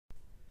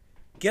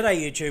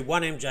G'day YouTube,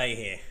 1MJ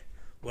here.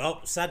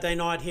 Well, Saturday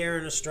night here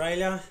in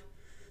Australia,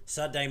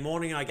 Saturday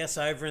morning I guess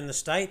over in the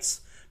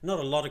States. Not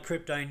a lot of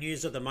crypto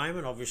news at the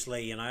moment.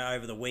 Obviously,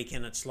 over the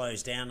weekend it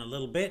slows down a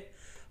little bit.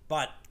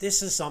 But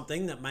this is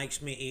something that makes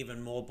me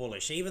even more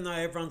bullish. Even though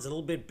everyone's a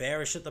little bit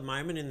bearish at the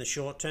moment in the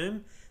short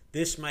term,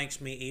 this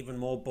makes me even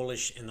more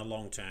bullish in the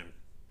long term.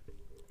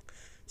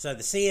 So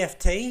the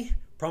CFT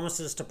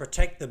promises to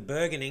protect the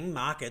burgeoning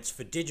markets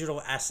for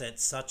digital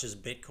assets such as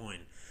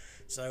Bitcoin.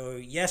 So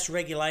yes,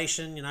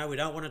 regulation, we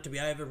don't want it to be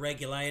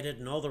over-regulated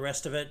and all the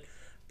rest of it,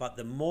 but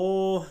the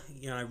more,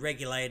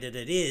 regulated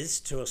it is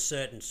to a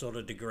certain sort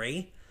of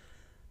degree,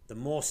 the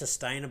more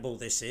sustainable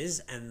this is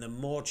and the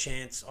more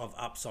chance of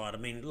upside. I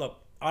mean,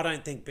 look, I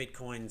don't think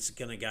Bitcoin's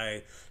going to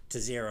go to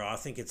zero. I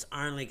think it's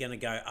only going to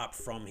go up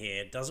from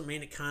here. It doesn't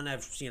mean it can't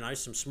have,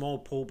 some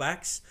small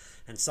pullbacks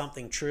and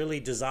something truly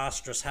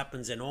disastrous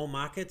happens in all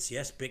markets.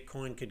 Yes,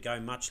 Bitcoin could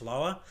go much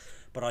lower,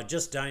 but I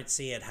just don't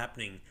see it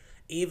happening.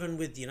 Even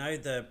with,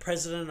 the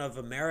president of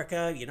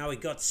America, he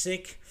got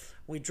sick.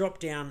 We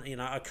dropped down,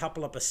 a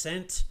couple of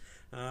percent.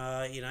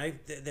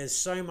 There's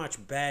so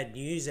much bad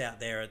news out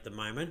there at the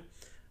moment.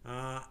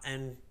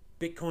 And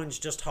Bitcoin's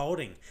just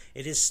holding.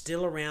 It is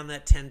still around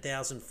that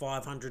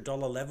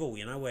 $10,500 level,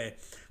 where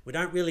we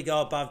don't really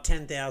go above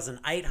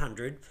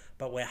 10,800,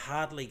 but we're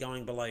hardly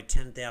going below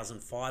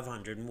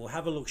 10,500. And we'll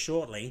have a look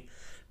shortly.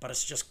 But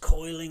it's just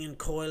coiling and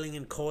coiling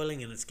and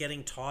coiling, and it's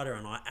getting tighter,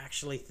 and I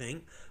actually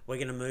think we're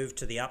going to move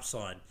to the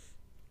upside.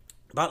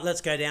 But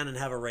let's go down and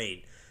have a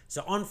read.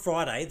 So on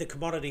Friday, the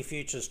Commodity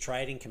Futures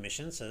Trading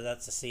Commission, so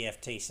that's the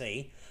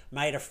CFTC,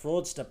 made a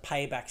fraudster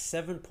pay back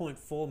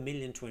 $7.4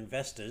 million to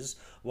investors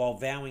while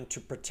vowing to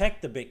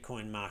protect the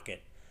Bitcoin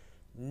market.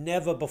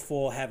 Never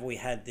before have we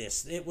had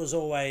this. It was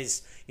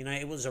always,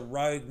 it was a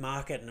rogue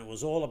market and it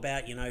was all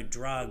about,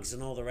 drugs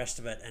and all the rest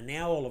of it. And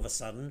now all of a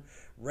sudden,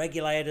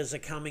 regulators are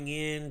coming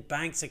in,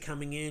 banks are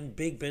coming in,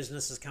 big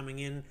businesses coming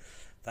in.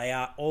 They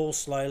are all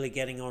slowly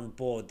getting on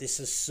board. This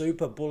is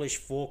super bullish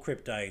for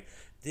crypto.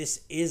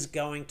 This is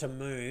going to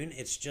moon.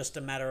 It's just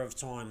a matter of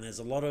time. There's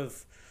a lot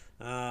of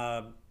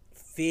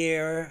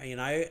fear,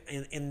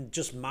 in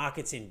just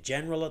markets in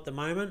general at the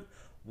moment.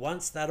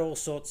 Once that all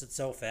sorts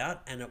itself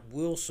out, and it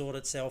will sort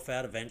itself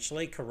out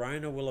eventually,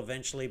 Corona will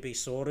eventually be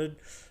sorted,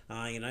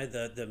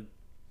 the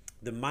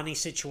money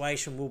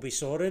situation will be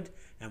sorted,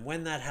 and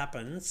when that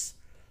happens,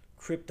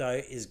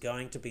 crypto is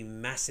going to be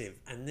massive.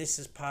 And this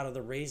is part of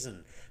the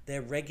reason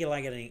they're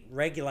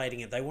regulating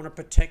it. They want to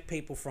protect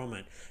people from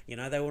it.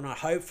 They want to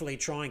hopefully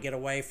try and get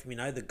away from,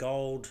 the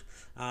gold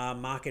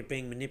market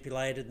being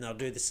manipulated, and they'll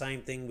do the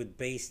same thing with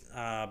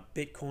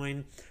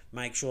Bitcoin.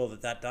 Make sure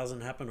that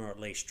doesn't happen, or at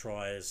least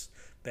try as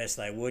best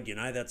they would.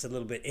 That's a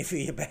little bit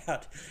iffy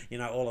about,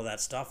 all of that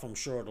stuff. I'm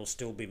sure it'll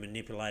still be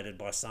manipulated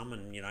by some,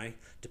 and,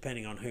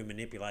 depending on who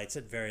manipulates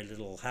it, very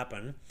little will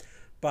happen.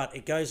 But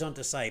it goes on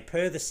to say,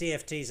 per the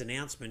CFT's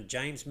announcement,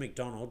 James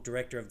McDonald,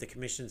 director of the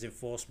Commission's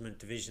Enforcement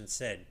Division,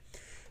 said,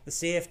 the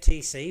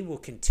CFTC will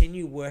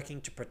continue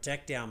working to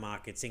protect our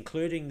markets,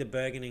 including the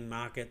burgeoning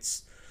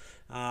markets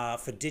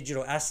for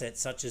digital assets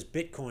such as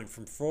Bitcoin,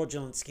 from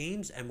fraudulent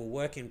schemes, and will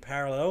work in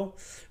parallel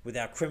with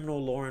our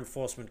criminal law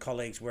enforcement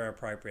colleagues where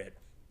appropriate.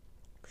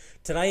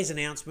 Today's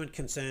announcement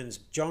concerns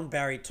John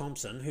Barry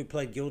Thompson, who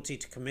pled guilty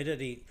to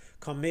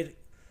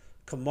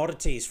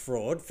commodities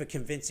fraud for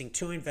convincing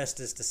two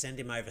investors to send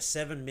him over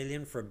 $7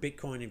 million for a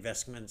Bitcoin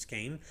investment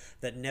scheme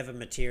that never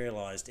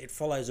materialized. It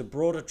follows a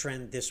broader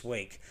trend this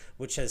week,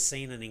 which has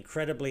seen an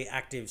incredibly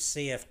active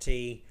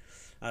CFTC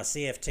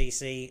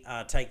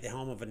take the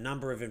helm of a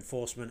number of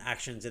enforcement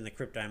actions in the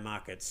crypto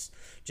markets.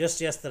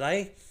 Just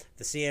yesterday,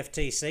 the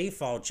CFTC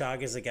filed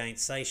charges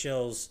against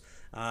Seychelles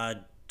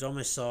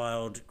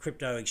domiciled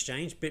crypto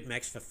exchange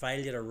BitMEX for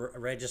failure to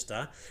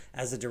register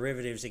as a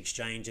derivatives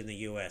exchange in the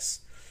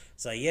US.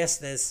 So yes,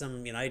 there's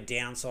some,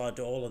 downside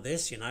to all of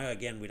this.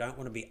 Again, we don't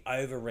want to be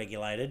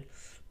over-regulated,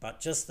 but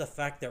just the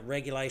fact that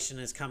regulation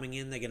is coming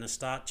in, they're going to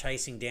start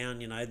chasing down,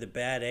 the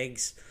bad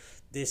eggs.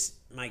 This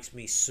makes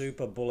me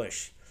super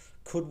bullish.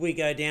 Could we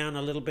go down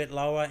a little bit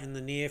lower in the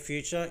near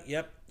future?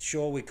 Yep,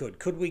 sure we could.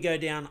 Could we go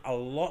down a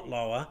lot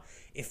lower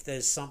if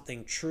there's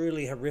something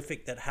truly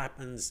horrific that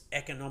happens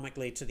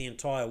economically to the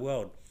entire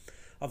world?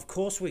 Of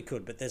course we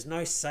could, but there's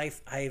no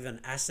safe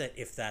haven asset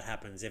if that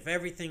happens. If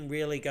everything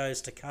really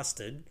goes to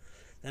custard,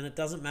 then it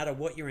doesn't matter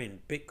what you're in.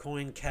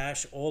 Bitcoin,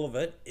 cash, all of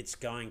it, it's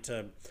going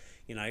to,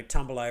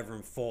 tumble over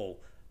and fall.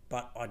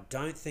 But I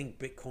don't think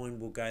Bitcoin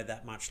will go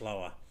that much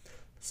lower.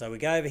 So we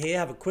go over here,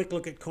 have a quick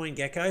look at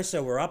CoinGecko.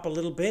 So we're up a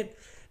little bit.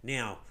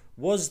 Now,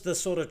 was the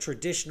sort of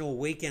traditional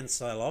weekend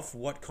sell-off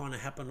what kind of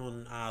happened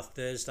on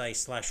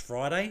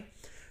Thursday/Friday?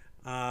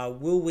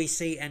 Will we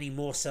see any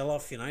more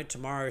sell-off,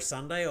 tomorrow,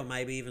 Sunday, or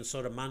maybe even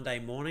sort of Monday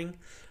morning?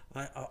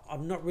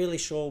 I'm not really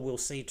sure we'll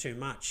see too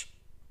much.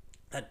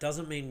 That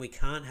doesn't mean we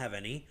can't have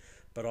any,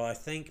 but I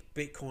think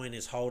Bitcoin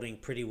is holding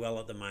pretty well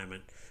at the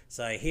moment.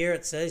 So here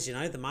it says,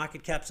 the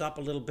market cap's up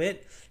a little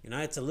bit.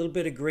 It's a little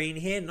bit of green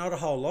here, not a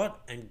whole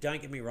lot. And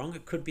don't get me wrong,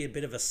 it could be a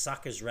bit of a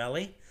sucker's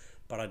rally,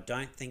 but I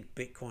don't think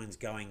Bitcoin's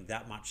going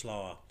that much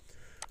lower.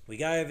 We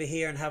go over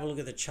here and have a look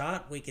at the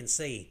chart. We can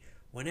see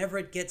whenever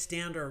it gets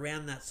down to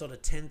around that sort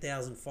of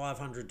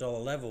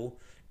 $10,500 level,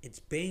 it's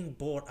being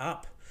bought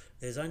up.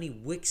 There's only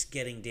wicks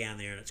getting down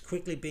there and it's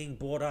quickly being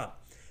bought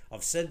up.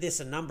 I've said this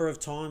a number of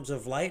times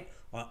of late.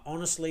 I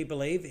honestly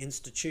believe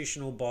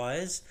institutional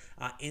buyers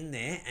are in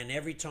there, and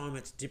every time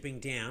it's dipping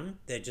down,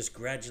 they're just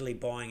gradually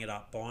buying it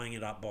up, buying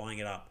it up, buying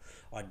it up.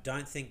 I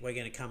don't think we're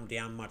going to come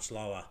down much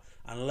lower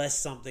unless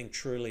something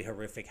truly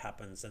horrific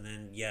happens, and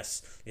then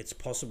yes, it's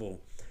possible.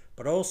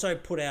 But I also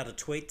put out a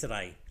tweet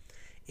today.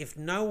 If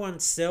no one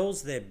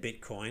sells their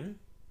Bitcoin,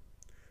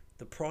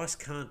 the price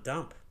can't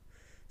dump.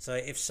 So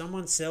if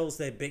someone sells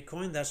their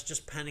Bitcoin, that's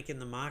just panic in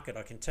the market.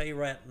 I can tell you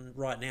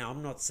right now,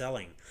 I'm not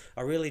selling.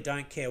 I really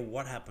don't care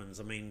what happens.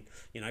 I mean,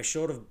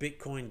 short of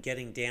Bitcoin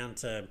getting down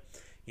to,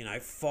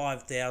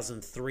 $5,000,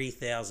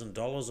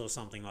 $3,000 or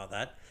something like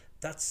that,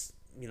 that's,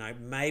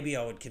 maybe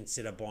I would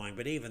consider buying.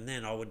 But even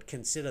then, I would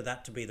consider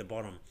that to be the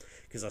bottom.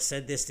 Because I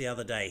said this the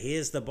other day.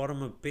 Here's the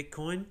bottom of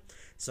Bitcoin.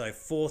 So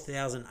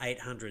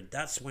 4,800.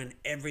 That's when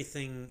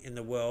everything in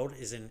the world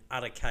is in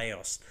utter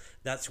chaos.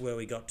 That's where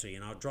we got to.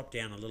 I dropped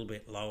down a little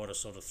bit lower to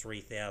sort of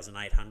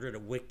 3,800, a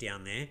wick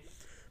down there.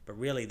 But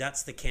really,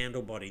 that's the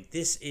candle body.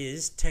 This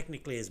is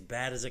technically as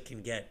bad as it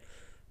can get,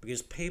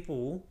 because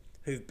people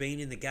who've been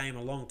in the game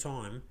a long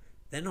time,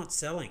 they're not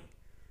selling.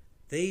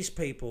 These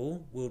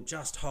people will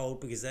just hold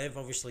because they've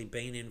obviously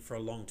been in for a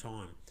long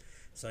time.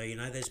 So,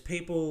 there's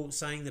people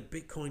saying that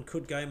Bitcoin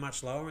could go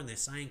much lower, and they're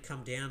saying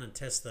come down and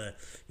test the,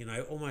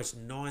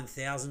 almost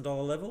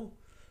 $9,000 level.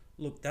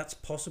 Look, that's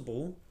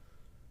possible,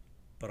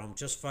 but I'm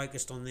just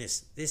focused on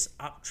this. This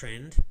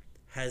uptrend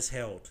has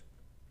held,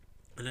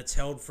 and it's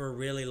held for a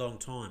really long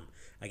time.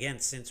 Again,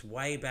 since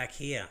way back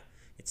here,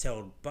 it's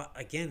held. But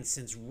again,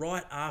 since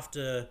right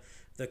after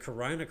the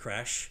Corona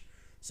crash,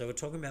 so we're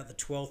talking about the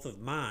 12th of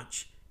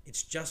March,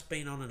 it's just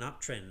been on an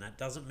uptrend. That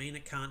doesn't mean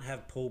it can't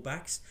have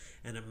pullbacks,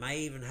 and it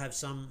may even have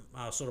some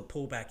sort of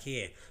pullback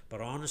here.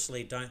 But I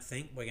honestly don't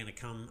think we're going to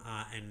come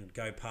and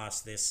go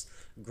past this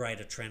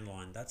greater trend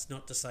line. That's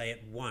not to say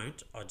it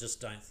won't. I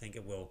just don't think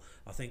it will.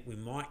 I think we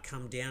might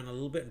come down a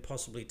little bit and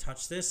possibly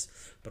touch this,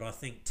 but I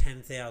think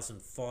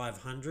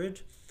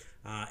 10,500.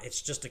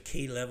 It's just a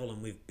key level,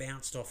 and we've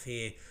bounced off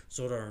here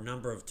sort of a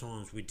number of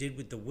times. We did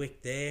with the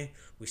wick there,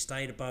 we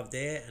stayed above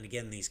there, and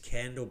again these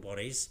candle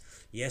bodies,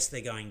 yes,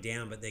 they're going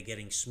down, but they're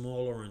getting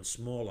smaller and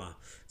smaller.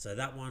 So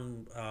that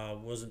one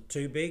wasn't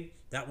too big,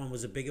 that one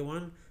was a bigger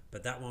one,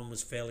 but that one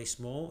was fairly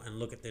small. And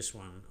look at this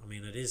one. I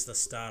mean, it is the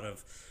start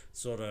of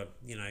sort of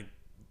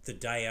the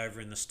day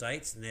over in the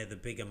States, and they're the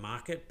bigger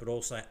market, but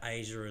also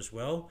Asia as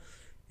well.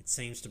 It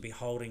seems to be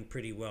holding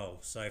pretty well.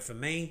 So for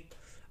me,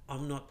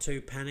 I'm not too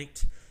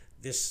panicked.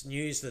 This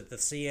news that the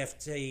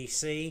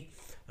CFTC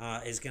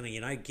is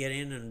going to, get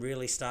in and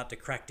really start to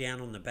crack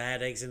down on the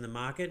bad eggs in the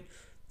market,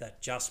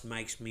 that just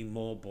makes me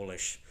more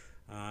bullish.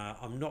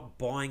 I'm not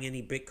buying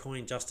any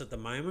Bitcoin just at the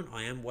moment.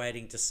 I am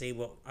waiting to see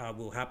what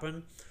will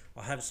happen.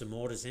 I have some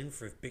orders in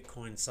for if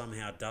Bitcoin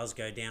somehow does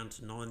go down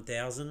to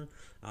 9,000,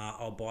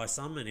 I'll buy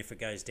some, and if it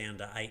goes down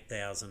to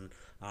 8,000,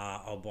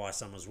 I'll buy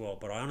some as well.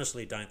 But I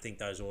honestly don't think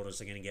those orders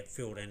are going to get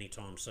filled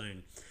anytime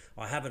soon.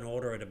 I have an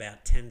order at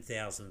about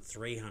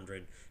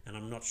 10,300, and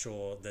I'm not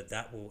sure that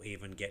that will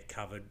even get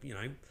covered.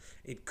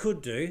 It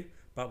could do,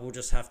 but we'll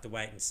just have to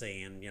wait and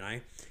see. And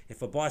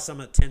if I buy some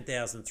at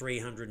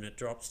 10,300 and it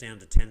drops down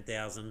to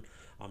 10,000,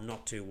 I'm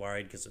not too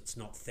worried, because it's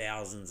not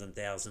thousands and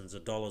thousands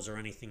of dollars or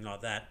anything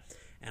like that.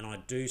 And I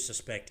do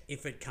suspect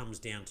if it comes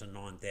down to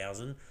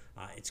 9,000,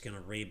 it's going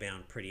to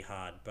rebound pretty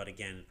hard. But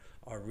again,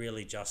 I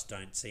really just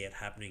don't see it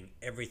happening.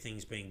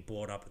 Everything's being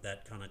bought up at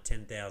that kind of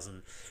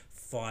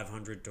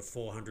 $10,500 to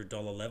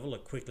 $400 level.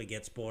 It quickly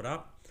gets bought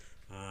up.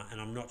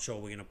 And I'm not sure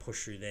we're going to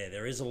push through there.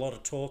 There is a lot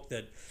of talk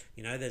that,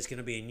 there's going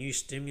to be a new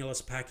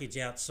stimulus package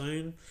out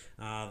soon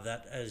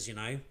that has,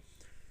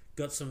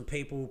 got some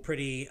people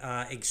pretty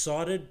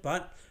excited.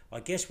 But I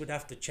guess we'd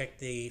have to check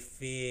the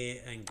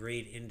fear and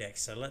greed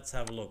index. So let's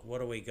have a look. What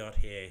do we got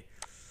here?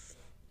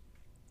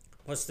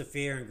 What's the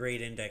fear and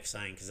greed index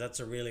saying? Because that's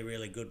a really,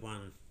 really good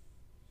one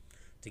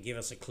to give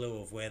us a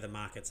clue of where the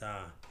markets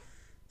are.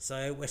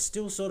 So we're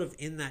still sort of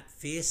in that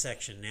fear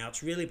section now.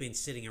 It's really been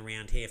sitting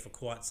around here for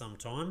quite some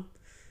time.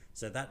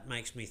 So that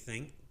makes me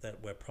think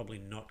that we're probably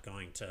not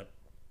going to,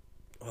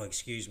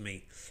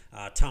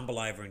 tumble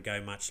over and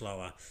go much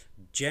lower.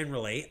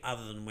 Generally,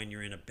 other than when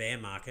you're in a bear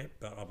market,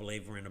 but I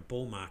believe we're in a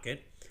bull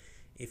market,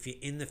 if you're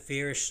in the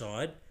fearish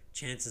side,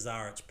 chances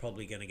are it's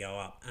probably going to go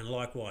up. And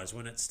likewise,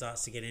 when it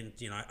starts to get in,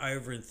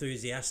 over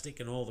enthusiastic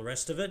and all the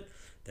rest of it,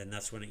 then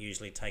that's when it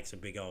usually takes a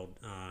big old,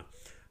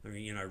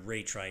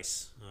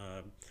 retrace.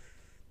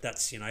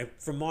 That's,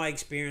 from my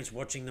experience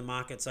watching the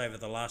markets over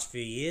the last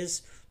few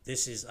years,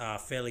 this is a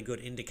fairly good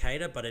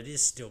indicator, but it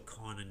is still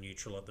kind of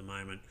neutral at the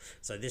moment.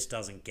 So this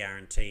doesn't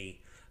guarantee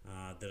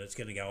that it's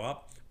going to go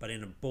up. But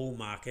in a bull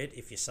market,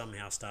 if you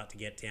somehow start to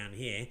get down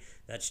here,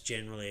 that's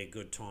generally a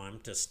good time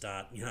to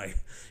start,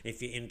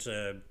 if you're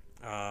into,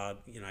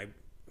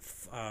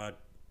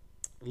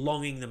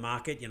 longing the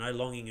market,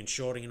 longing and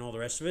shorting and all the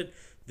rest of it,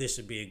 this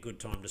would be a good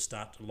time to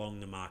start to long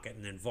the market.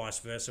 And then vice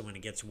versa, when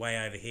it gets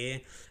way over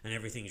here and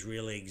everything's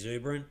really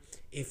exuberant,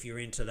 if you're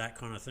into that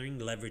kind of thing,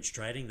 leverage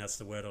trading, that's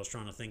the word I was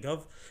trying to think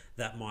of,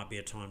 that might be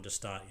a time to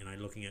start,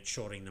 looking at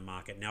shorting the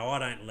market. Now, I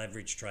don't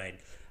leverage trade.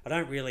 I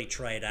don't really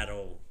trade at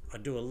all. I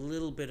do a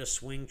little bit of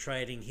swing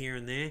trading here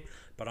and there,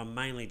 but I'm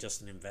mainly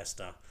just an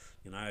investor.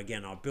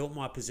 Again, I built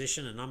my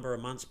position a number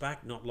of months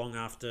back, not long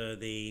after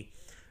the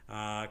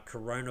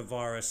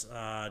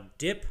coronavirus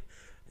dip,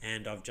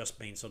 and I've just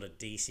been sort of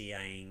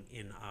DCAing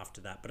in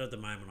after that. But at the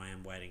moment, I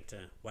am wait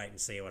and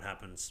see what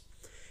happens.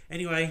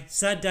 Anyway,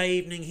 sad day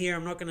evening here.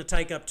 I'm not going to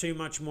take up too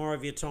much more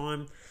of your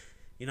time.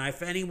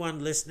 For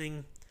anyone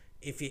listening,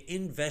 if you're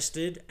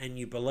invested and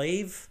you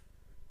believe,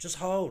 just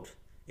hold.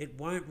 It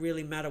won't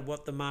really matter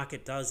what the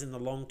market does in the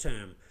long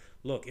term.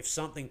 Look, if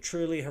something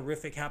truly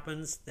horrific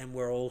happens, then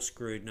we're all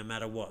screwed no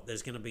matter what.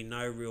 There's going to be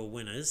no real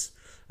winners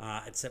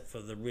except for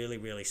the really,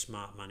 really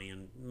smart money.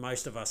 And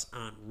most of us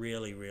aren't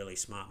really, really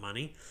smart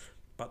money.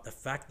 But the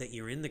fact that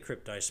you're in the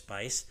crypto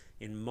space,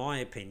 in my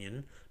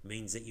opinion,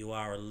 means that you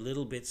are a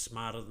little bit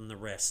smarter than the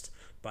rest.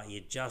 But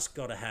you just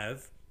got to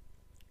have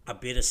a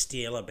bit of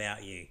steel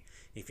about you.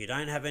 If you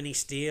don't have any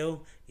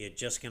steel, you're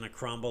just going to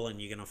crumble and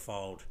you're going to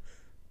fold.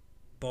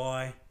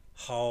 Buy,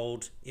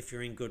 hold if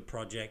you're in good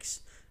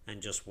projects,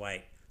 and just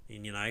wait.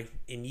 And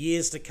in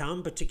years to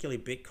come,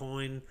 particularly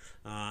Bitcoin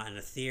and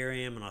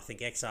Ethereum, and I think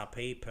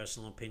XRP,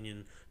 personal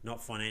opinion,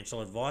 not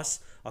financial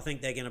advice, I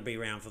think they're going to be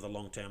around for the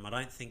long term. I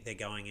don't think they're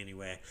going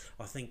anywhere.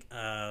 I think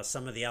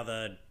some of the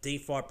other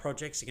DeFi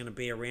projects are going to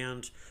be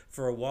around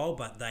for a while,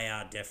 but they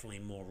are definitely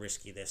more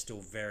risky. They're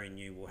still very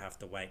new. We'll have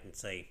to wait and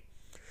see.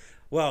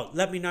 Well,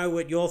 let me know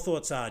what your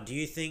thoughts are. Do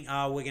you think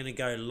we're going to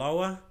go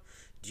lower?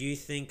 Do you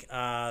think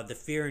the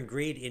fear and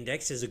greed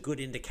index is a good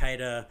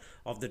indicator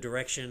of the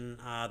direction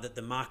that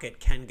the market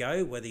can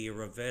go, whether you're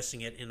reversing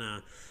it in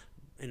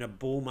a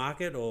bull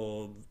market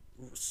or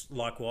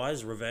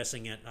likewise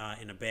reversing it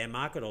in a bear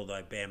market,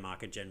 although bear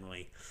market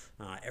generally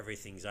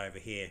everything's over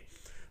here.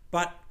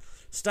 But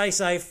stay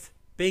safe,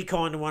 be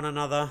kind to one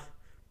another.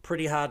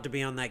 Pretty hard to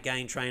be on that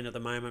gain train at the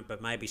moment,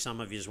 but maybe some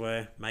of yous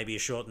were. Maybe you're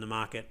short in the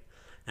market,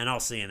 and I'll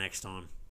see you next time.